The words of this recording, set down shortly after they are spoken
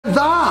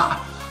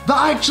that?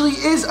 That actually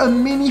is a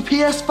mini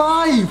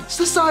PS5. It's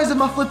the size of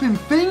my flipping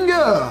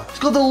finger. It's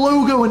got the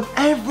logo and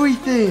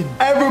everything.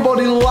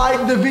 Everybody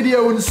like the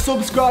video and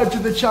subscribe to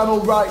the channel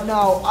right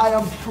now. I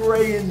am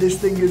praying this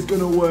thing is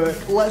gonna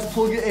work. Let's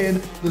plug it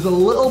in. There's a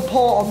little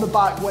port on the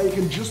back where you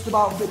can just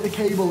about fit the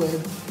cable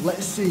in.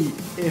 Let's see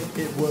if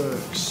it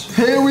works.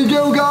 Here we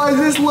go, guys.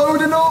 It's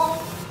loading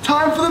up.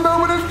 Time for the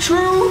moment of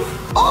truth.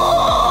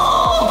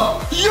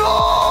 Oh!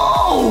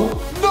 Yo!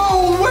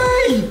 No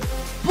way!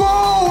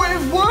 Bro,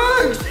 it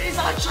works! It's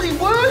actually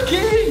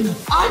working!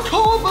 I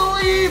can't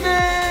believe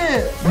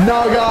it!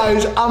 No,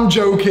 guys, I'm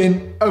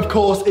joking. Of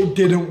course, it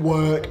didn't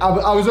work.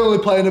 I was only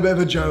playing a bit of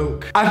a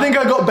joke. I think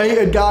I got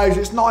baited, guys.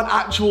 It's not an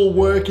actual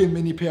working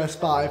mini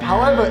PS5.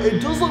 However, it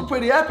does look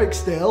pretty epic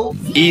still.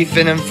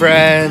 Ethan and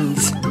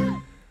Friends.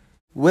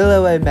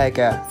 Willow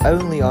Omega,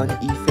 only on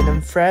Ethan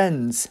and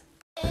Friends.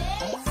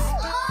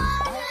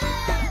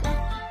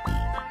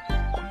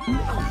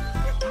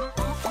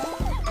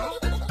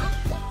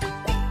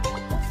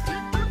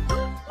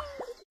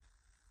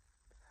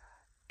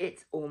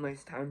 It's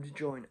almost time to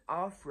join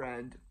our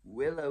friend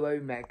Willow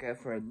Omega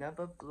for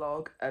another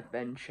vlog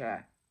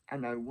adventure.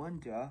 And I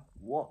wonder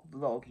what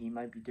vlog he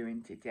might be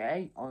doing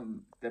today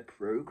on the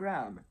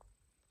program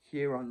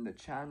here on the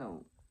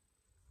channel.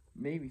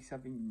 Maybe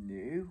something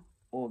new,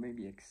 or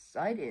maybe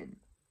exciting,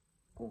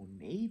 or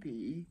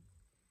maybe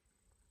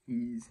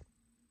he's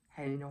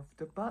heading off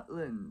to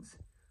Butlins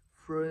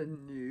for a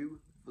new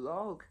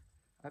vlog.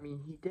 I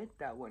mean, he did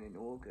that one in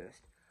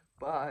August,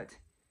 but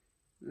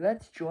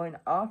let's join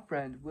our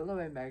friend Willow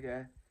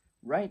Omega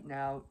right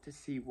now to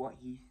see what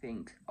he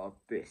thinks of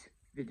this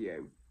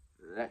video.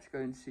 Let's go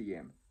and see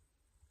him.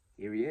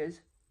 Here he is,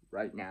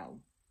 right now.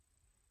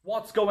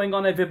 What's going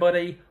on,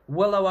 everybody?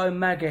 Willow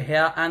Omega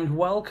here, and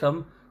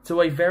welcome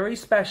to a very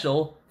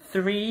special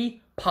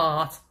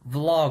 3-part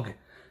vlog.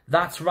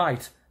 That's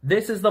right,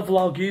 this is the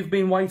vlog you've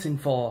been waiting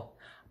for.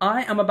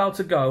 I am about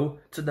to go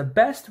to the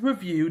best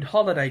reviewed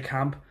holiday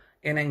camp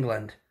in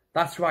England.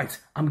 That's right,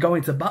 I'm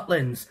going to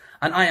Butlins,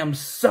 and I am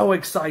so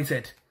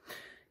excited.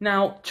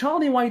 Now,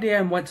 Charlie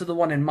YDM went to the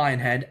one in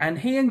Minehead, and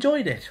he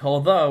enjoyed it,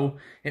 although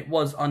it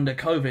was under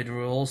COVID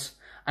rules.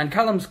 And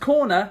Callum's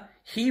Corner,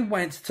 he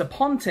went to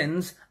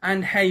Pontins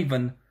and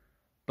Haven.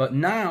 But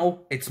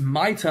now, it's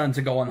my turn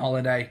to go on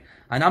holiday,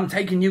 and I'm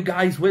taking you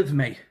guys with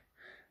me.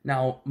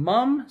 Now,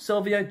 Mum,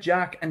 Sylvia,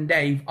 Jack, and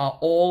Dave are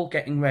all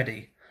getting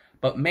ready.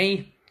 But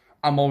me,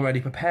 I'm already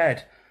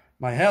prepared.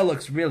 My hair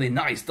looks really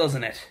nice,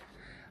 doesn't it?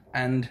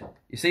 And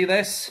you see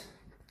this?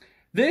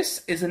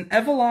 This is an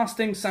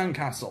everlasting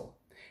sandcastle.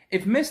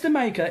 If Mr.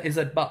 Maker is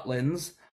at Butlins,